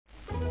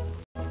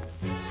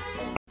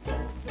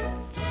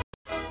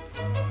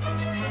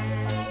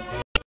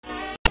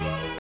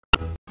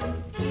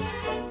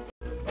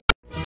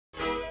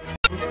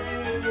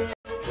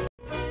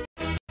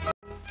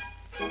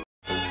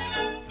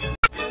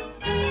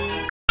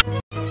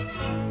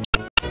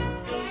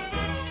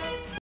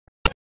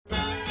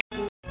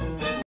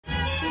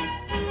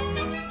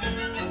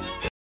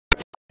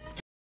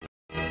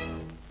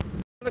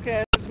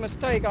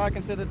take, I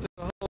consider, to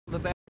hold the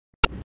bat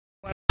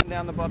one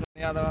down the bottom,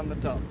 the other on the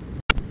top.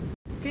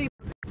 Keep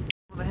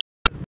the hand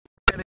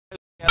fairly close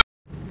together,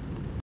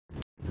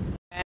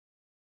 and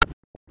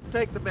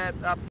take the bat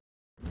up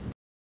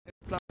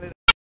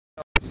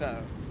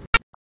so.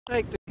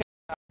 Take the cap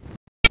up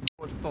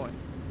towards point,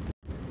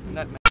 in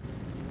that manner.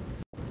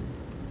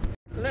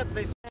 Let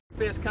the stand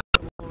be as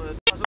comfortable as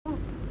possible.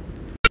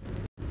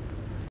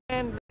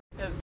 Stand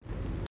as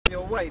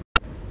your weight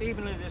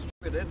evenly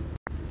distributed,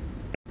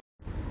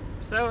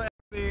 so as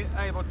to be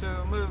able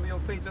to move your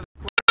feet to the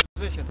correct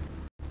position.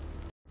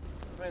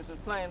 For instance,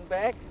 playing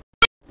back,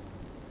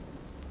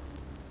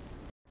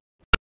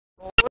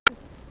 forward,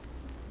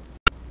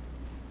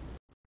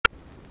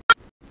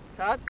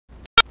 cut,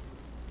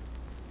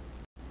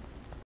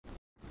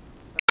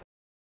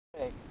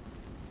 take.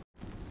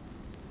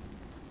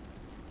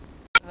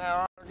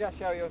 Now I'll just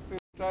show you a few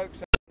strokes,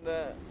 and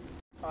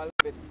I'll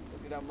leave it,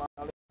 if you don't mind,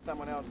 I'll leave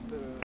someone else to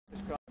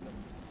describe them.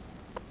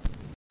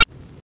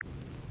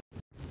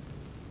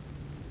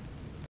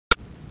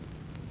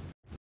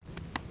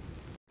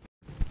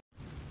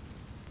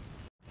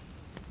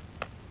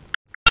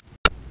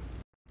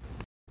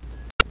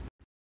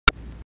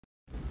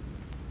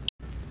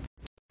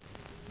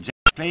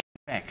 Jack plays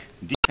back,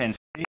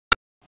 defensively.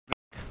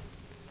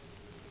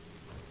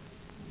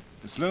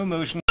 The slow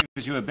motion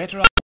gives you a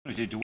better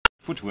opportunity to work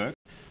footwork,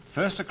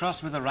 first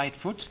across with the right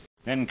foot,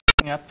 then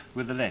coming up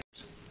with the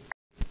left.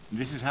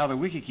 This is how the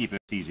wicketkeeper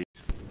sees it.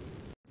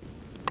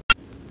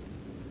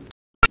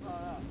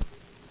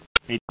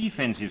 A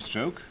defensive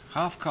stroke,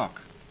 half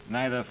cock,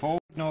 neither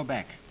forward nor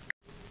back.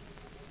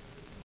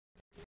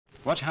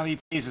 Watch how he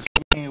plays a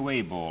swinging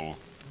away ball.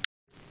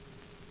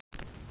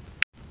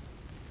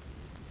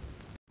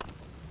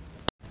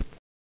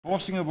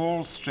 Forcing a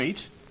ball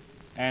straight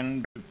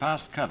and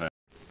past cover.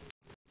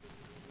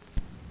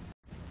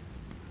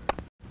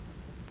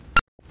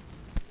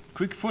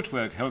 Quick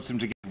footwork helps him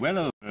to get well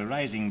over a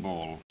rising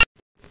ball.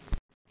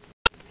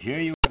 Here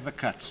you have the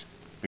cut,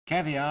 the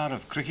caviar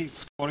of cricket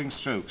scoring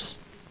strokes.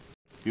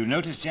 You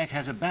notice Jack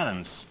has a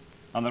balance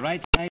on the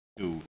right side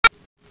too.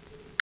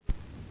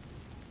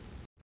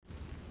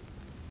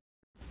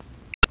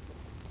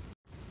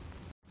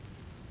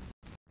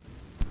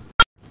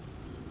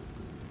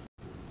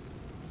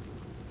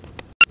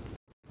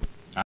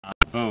 Ah,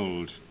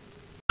 bold.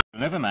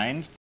 Never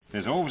mind,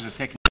 there's always a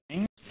second